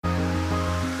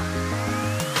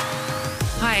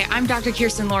Hi, I'm Dr.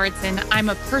 Kirsten Lauritsen. I'm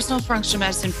a personal functional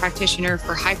medicine practitioner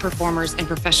for high performers and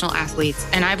professional athletes.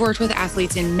 And I've worked with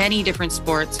athletes in many different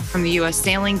sports, from the U.S.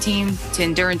 sailing team to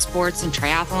endurance sports and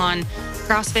triathlon,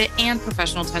 CrossFit, and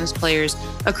professional tennis players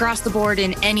across the board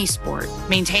in any sport.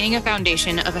 Maintaining a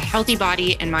foundation of a healthy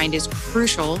body and mind is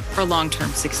crucial for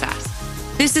long-term success.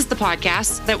 This is the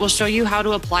podcast that will show you how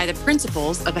to apply the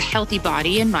principles of a healthy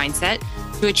body and mindset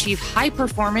to achieve high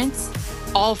performance,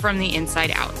 all from the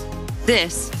inside out.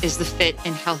 This is the Fit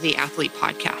and Healthy Athlete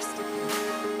Podcast.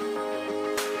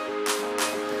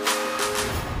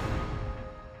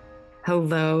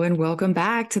 Hello, and welcome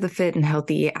back to the Fit and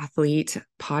Healthy Athlete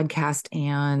Podcast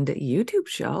and YouTube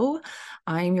show.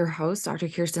 I'm your host, Dr.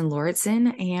 Kirsten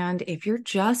Lauritsen, and if you're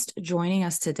just joining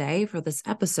us today for this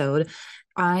episode,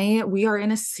 we are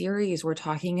in a series. We're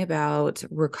talking about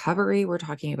recovery. We're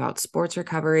talking about sports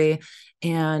recovery.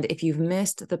 And if you've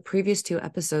missed the previous two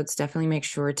episodes, definitely make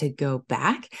sure to go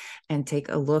back and take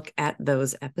a look at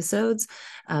those episodes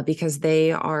because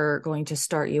they are going to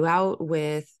start you out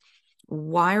with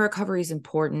why recovery is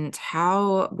important,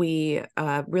 how we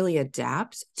really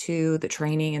adapt to the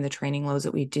training and the training loads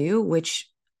that we do, which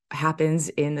happens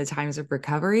in the times of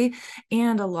recovery,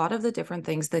 and a lot of the different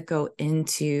things that go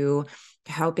into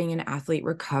helping an athlete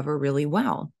recover really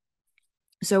well.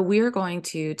 So we are going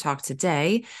to talk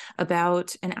today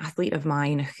about an athlete of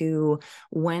mine who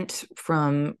went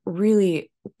from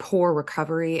really poor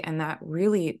recovery, and that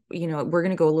really, we're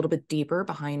going to go a little bit deeper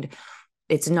behind.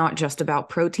 It's not just about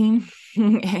protein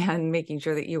and making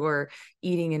sure that you are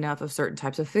eating enough of certain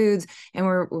types of foods. And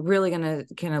we're really going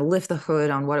to kind of lift the hood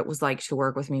on what it was like to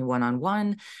work with me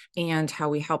one-on-one and how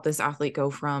we help this athlete go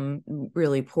from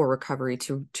really poor recovery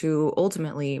to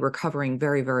ultimately recovering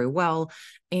very, very well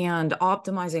and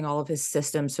optimizing all of his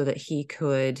systems so that he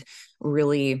could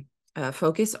really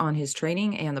focus on his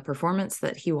training and the performance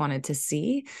that he wanted to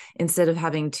see instead of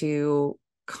having to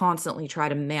constantly try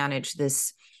to manage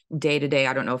this day to day.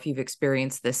 I don't know if you've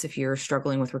experienced this, if you're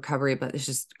struggling with recovery, but it's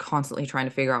just constantly trying to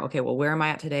figure out, okay, well, where am I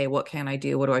at today? What can I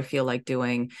do? What do I feel like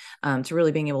doing? To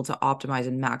really being able to optimize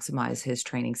and maximize his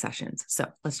training sessions. So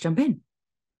let's jump in.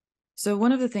 So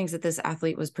one of the things that this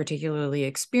athlete was particularly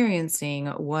experiencing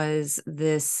was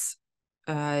this,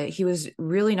 he was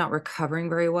really not recovering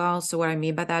very well. So what I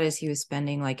mean by that is he was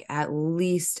spending like at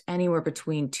least anywhere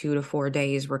between 2 to 4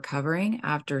 days recovering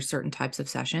after certain types of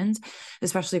sessions,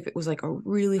 especially if it was like a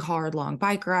really hard, long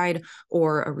bike ride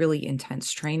or a really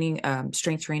intense training,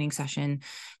 strength training session.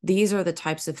 These are the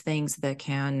types of things that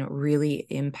can really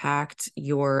impact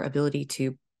your ability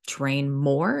to train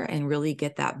more and really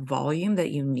get that volume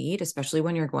that you need, especially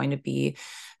when you're going to be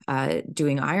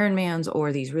doing Ironmans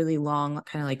or these really long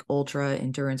kind of like ultra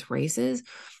endurance races.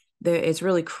 It's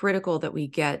really critical that we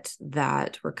get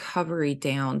that recovery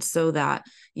down so that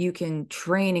you can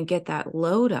train and get that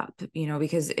load up,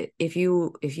 because if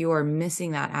you are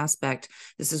missing that aspect,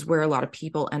 this is where a lot of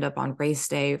people end up on race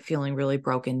day feeling really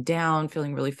broken down,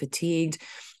 feeling really fatigued.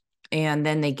 And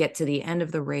then they get to the end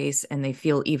of the race and they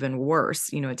feel even worse.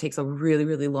 It takes a really,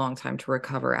 really long time to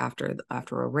recover after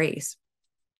a race.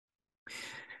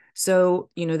 So,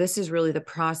 this is really the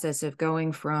process of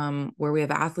going from where we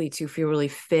have athletes who feel really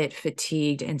fit,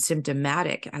 fatigued, and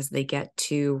symptomatic as they get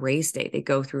to race day. They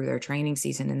go through their training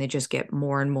season and they just get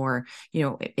more and more,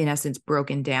 in essence,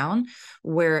 broken down,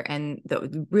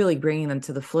 really bringing them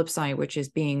to the flip side, which is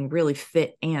being really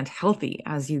fit and healthy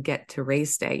as you get to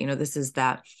race day. This is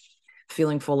that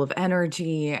feeling full of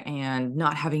energy and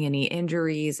not having any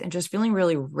injuries and just feeling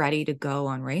really ready to go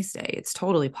on race day. It's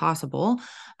totally possible.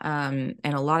 And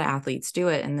a lot of athletes do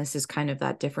it. And this is kind of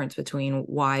that difference between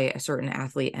why a certain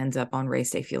athlete ends up on race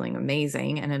day feeling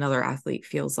amazing and another athlete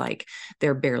feels like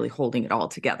they're barely holding it all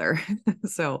together.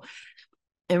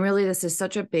 And really, this is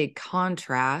such a big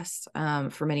contrast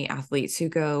for many athletes who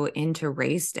go into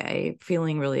race day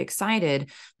feeling really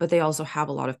excited, but they also have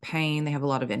a lot of pain. They have a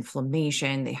lot of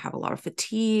inflammation. They have a lot of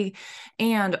fatigue.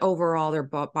 And overall, their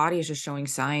body is just showing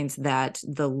signs that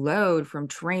the load from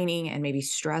training and maybe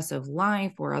stress of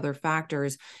life or other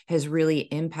factors has really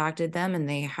impacted them. And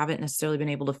they haven't necessarily been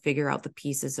able to figure out the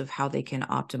pieces of how they can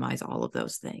optimize all of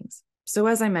those things. So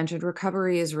as I mentioned,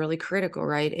 recovery is really critical,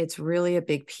 right? It's really a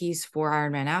big piece for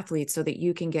Ironman athletes so that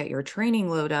you can get your training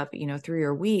load up, through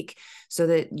your week so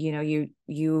that,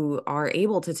 you are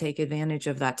able to take advantage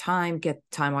of that time, get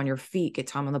time on your feet, get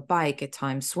time on the bike, get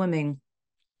time swimming,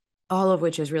 all of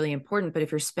which is really important. But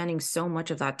if you're spending so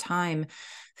much of that time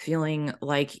feeling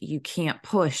like you can't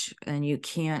push and you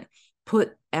can't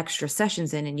put extra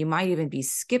sessions in, and you might even be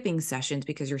skipping sessions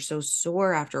because you're so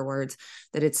sore afterwards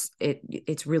that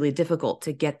it's really difficult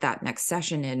to get that next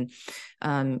session in.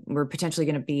 We're potentially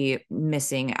going to be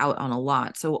missing out on a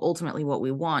lot. So ultimately what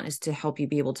we want is to help you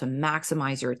be able to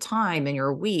maximize your time in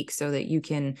your week so that you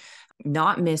can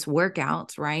not miss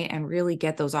workouts, right? And really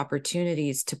get those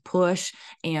opportunities to push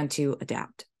and to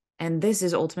adapt. And this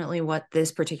is ultimately what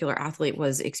this particular athlete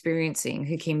was experiencing,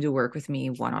 who came to work with me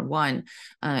one-on-one.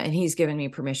 And he's given me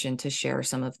permission to share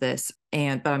some of this,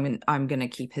 but I'm going to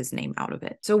keep his name out of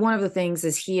it. So one of the things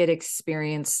is he had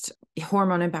experienced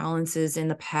hormone imbalances in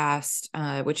the past,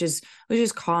 which is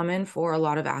common for a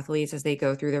lot of athletes as they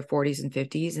go through their 40s and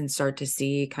 50s and start to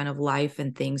see kind of life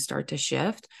and things start to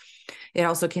shift. It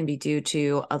also can be due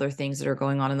to other things that are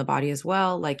going on in the body as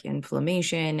well, like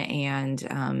inflammation and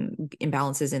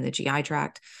imbalances in the GI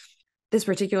tract. This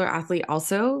particular athlete,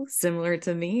 also similar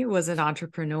to me, was an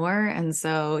entrepreneur. And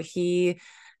so he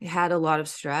had a lot of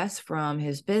stress from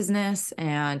his business,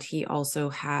 and he also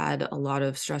had a lot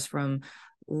of stress from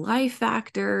life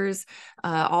factors,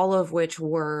 all of which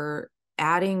were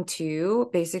adding to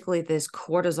basically this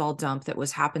cortisol dump that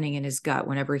was happening in his gut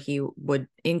whenever he would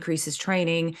increase his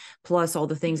training, plus all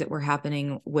the things that were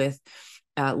happening with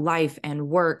life and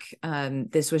work.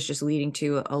 This was just leading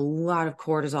to a lot of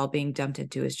cortisol being dumped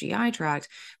into his GI tract,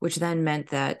 which then meant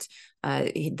that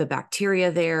the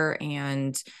bacteria there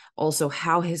and also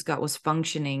how his gut was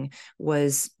functioning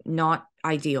was not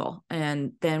ideal.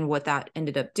 And then what that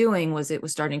ended up doing was it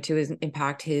was starting to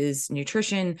impact his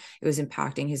nutrition. It was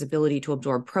impacting his ability to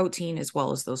absorb protein as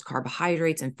well as those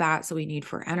carbohydrates and fats that we need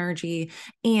for energy,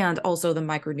 and also the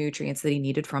micronutrients that he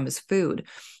needed from his food.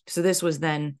 So this was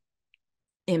then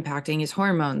impacting his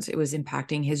hormones. It was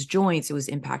impacting his joints. It was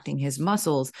impacting his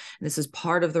muscles. And this is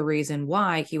part of the reason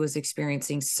why he was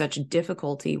experiencing such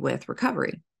difficulty with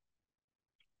recovery.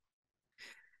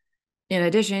 In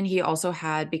addition, he also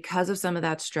had, because of some of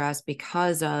that stress,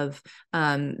 because of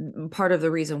part of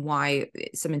the reason why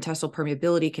some intestinal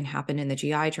permeability can happen in the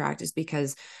GI tract is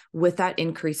because with that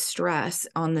increased stress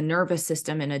on the nervous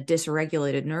system and a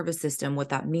dysregulated nervous system, what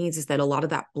that means is that a lot of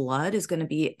that blood is going to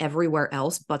be everywhere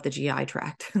else but the GI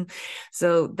tract.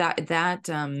 So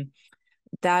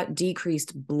that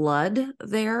decreased blood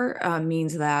there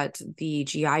means that the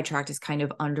GI tract is kind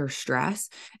of under stress,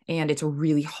 and it's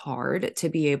really hard to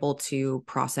be able to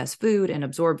process food and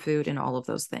absorb food and all of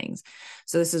those things.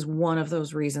 So this is one of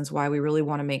those reasons why we really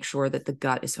want to make sure that the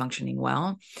gut is functioning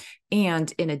well. And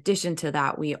in addition to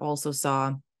that, we also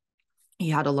saw he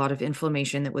had a lot of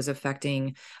inflammation that was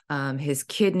affecting his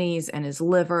kidneys and his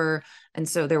liver. And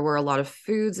so there were a lot of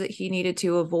foods that he needed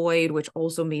to avoid, which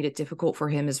also made it difficult for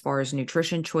him as far as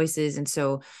nutrition choices. And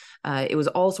so it was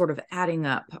all sort of adding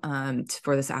up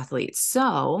for this athlete.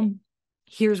 So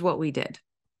here's what we did.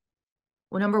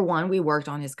 Well, number one, we worked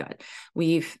on his gut.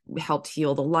 We've helped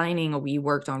heal the lining. We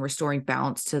worked on restoring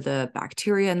balance to the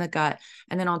bacteria in the gut.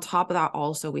 And then on top of that,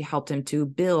 also, we helped him to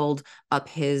build up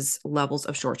his levels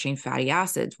of short chain fatty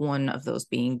acids, one of those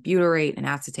being butyrate and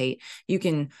acetate. You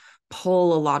can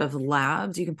pull a lot of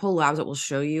labs. You can pull labs that will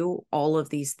show you all of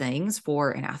these things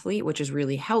for an athlete, which is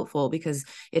really helpful because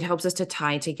it helps us to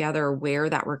tie together where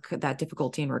that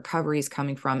difficulty in recovery is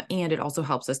coming from. And it also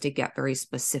helps us to get very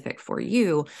specific for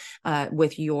you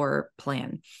with your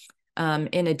plan.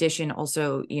 In addition,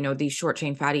 also, these short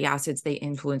chain fatty acids, they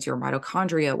influence your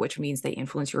mitochondria, which means they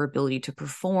influence your ability to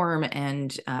perform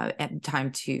and at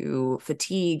time to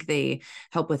fatigue. They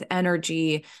help with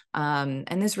energy.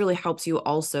 And this really helps you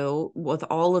also with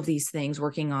all of these things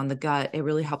working on the gut. It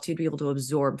really helps you to be able to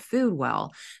absorb food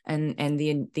well and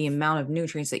the amount of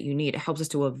nutrients that you need. It helps us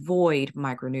to avoid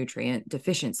micronutrient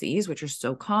deficiencies, which are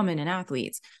so common in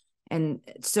athletes. And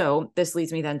so this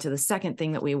leads me then to the second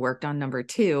thing that we worked on, number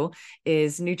 2,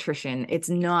 is nutrition. It's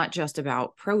not just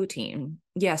about protein.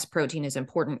 Yes, protein is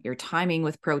important. Your timing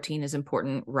with protein is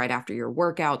important right after your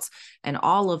workouts, and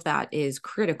all of that is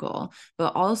critical.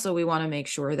 But also we want to make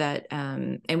sure that,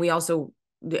 and we also,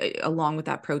 along with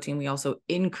that protein, we also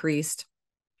increased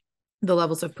the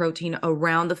levels of protein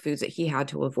around the foods that he had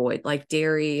to avoid, like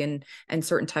dairy and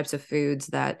certain types of foods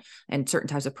and certain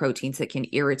types of proteins that can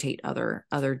irritate other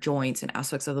joints and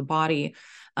aspects of the body.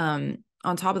 On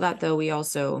top of that, though, we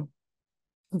also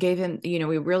gave him,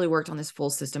 we really worked on this full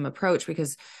system approach,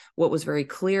 because what was very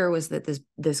clear was that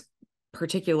this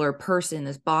particular person,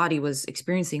 this body was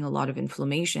experiencing a lot of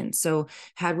inflammation. So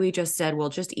had we just said, well,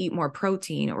 just eat more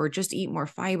protein or just eat more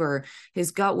fiber,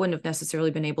 his gut wouldn't have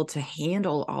necessarily been able to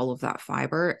handle all of that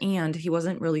fiber. And he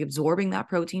wasn't really absorbing that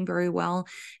protein very well.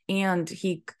 And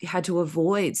he had to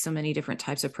avoid so many different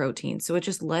types of protein. So it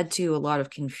just led to a lot of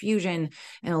confusion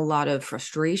and a lot of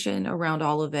frustration around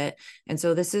all of it. And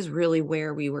so this is really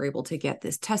where we were able to get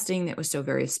this testing that was so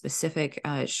very specific.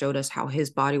 It showed us how his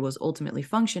body was ultimately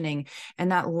functioning.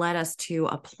 And that led us to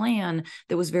a plan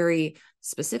that was very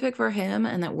specific for him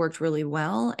and that worked really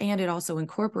well. And it also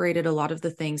incorporated a lot of the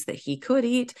things that he could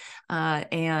eat.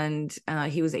 And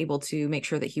he was able to make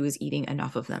sure that he was eating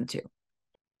enough of them too.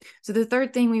 So the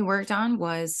third thing we worked on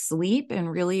was sleep,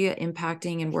 and really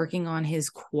impacting and working on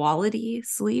his quality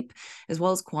sleep as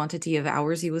well as quantity of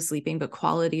hours he was sleeping, but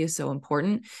quality is so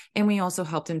important. And we also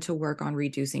helped him to work on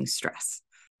reducing stress.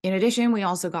 In addition, we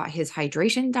also got his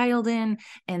hydration dialed in,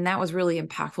 and that was really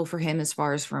impactful for him as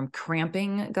far as from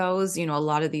cramping goes. A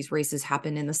lot of these races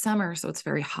happen in the summer, so it's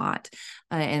very hot.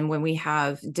 And when we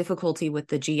have difficulty with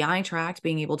the GI tract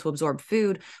being able to absorb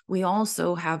food, we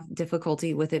also have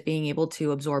difficulty with it being able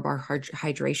to absorb our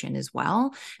hydration as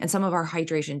well. And some of our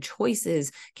hydration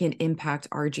choices can impact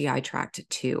our GI tract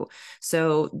too.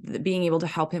 So being able to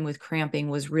help him with cramping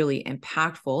was really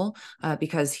impactful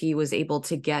because he was able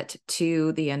to get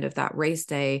to the end of that race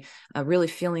day, really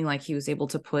feeling like he was able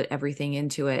to put everything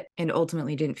into it and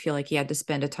ultimately didn't feel like he had to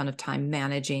spend a ton of time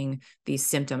managing these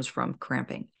symptoms from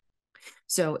cramping.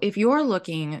 So if you're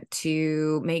looking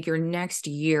to make your next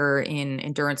year in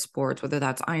endurance sports, whether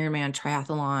that's Ironman,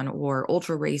 triathlon, or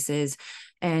ultra races,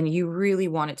 and you really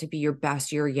want it to be your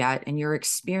best year yet, and you're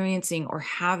experiencing or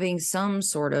having some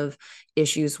sort of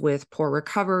issues with poor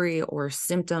recovery or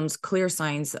symptoms, clear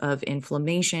signs of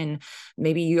inflammation,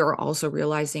 maybe you're also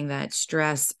realizing that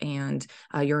stress and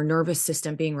your nervous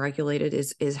system being regulated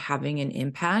is having an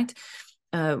impact.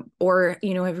 Or,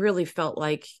 have really felt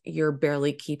like you're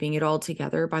barely keeping it all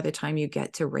together by the time you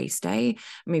get to race day,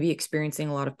 maybe experiencing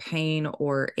a lot of pain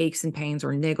or aches and pains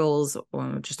or niggles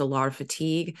or just a lot of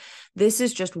fatigue. This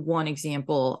is just one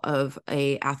example of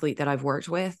an athlete that I've worked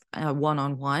with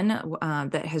one-on-one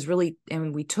that has really,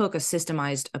 and we took a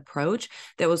systemized approach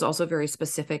that was also very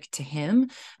specific to him.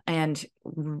 And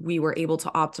we were able to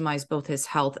optimize both his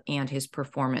health and his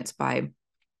performance by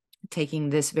taking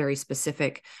this very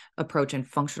specific approach and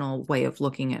functional way of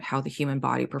looking at how the human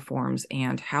body performs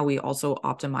and how we also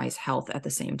optimize health at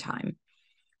the same time.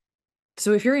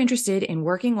 So if you're interested in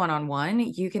working one-on-one,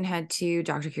 you can head to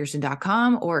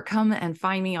drkirsten.com or come and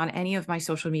find me on any of my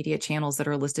social media channels that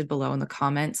are listed below in the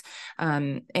comments.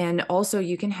 And also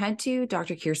you can head to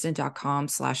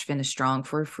drkirsten.com/finishstrong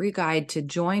for a free guide to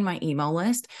join my email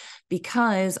list,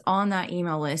 because on that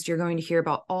email list, you're going to hear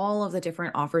about all of the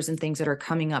different offers and things that are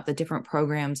coming up, the different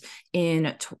programs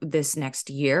in this next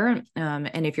year.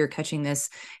 And if you're catching this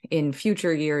in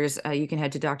future years, you can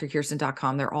head to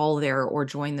drkirsten.com. They're all there, or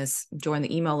join the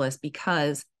email list,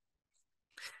 because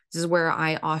this is where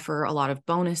I offer a lot of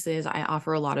bonuses. I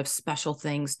offer a lot of special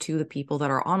things to the people that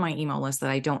are on my email list that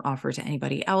I don't offer to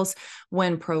anybody else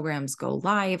when programs go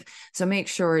live. So make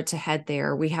sure to head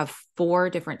there. We have 4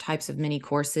 different types of mini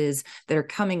courses that are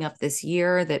coming up this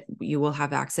year that you will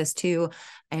have access to.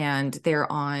 And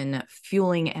they're on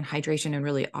fueling and hydration and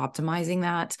really optimizing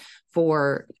that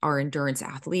for our endurance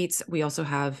athletes. We also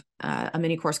have a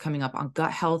mini course coming up on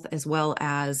gut health, as well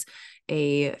as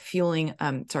a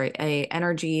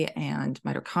energy and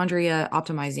mitochondria,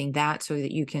 optimizing that so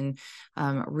that you can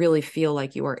really feel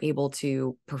like you are able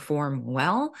to perform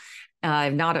well,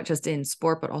 not just in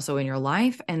sport, but also in your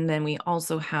life. And then we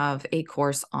also have a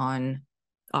course on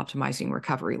optimizing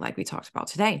recovery, like we talked about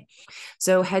today.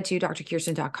 So head to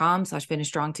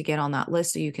drkirsten.com/finishstrong to get on that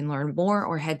list so you can learn more,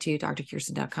 or head to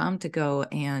drkirsten.com to go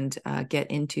and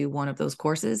get into one of those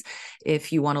courses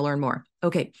if you want to learn more.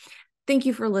 Okay. Thank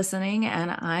you for listening, and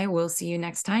I will see you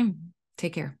next time.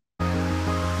 Take care.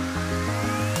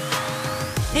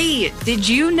 Hey, did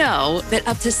you know that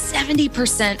up to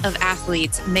 70% of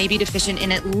athletes may be deficient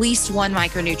in at least one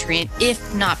micronutrient,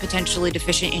 if not potentially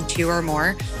deficient in 2 or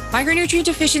more? Micronutrient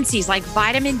deficiencies like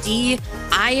vitamin D,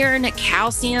 iron,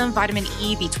 calcium, vitamin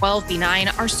E, B12,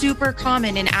 B9 are super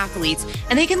common in athletes,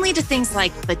 and they can lead to things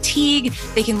like fatigue.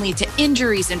 They can lead to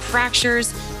injuries and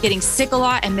fractures, getting sick a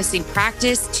lot and missing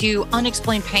practice, to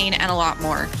unexplained pain, and a lot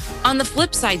more. On the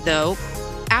flip side, though,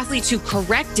 athletes who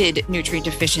corrected nutrient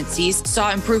deficiencies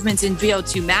saw improvements in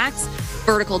VO2 max,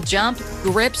 vertical jump,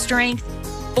 grip strength,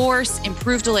 force,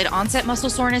 improved delayed onset muscle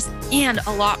soreness, and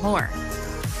a lot more.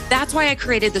 That's why I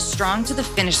created the Strong to the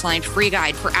Finish Line free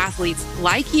guide for athletes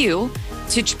like you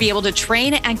to be able to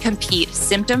train and compete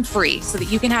symptom-free so that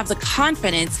you can have the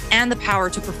confidence and the power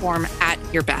to perform at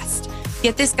your best.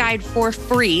 Get this guide for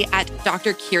free at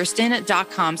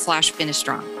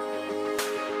drkirsten.com/finishstrong.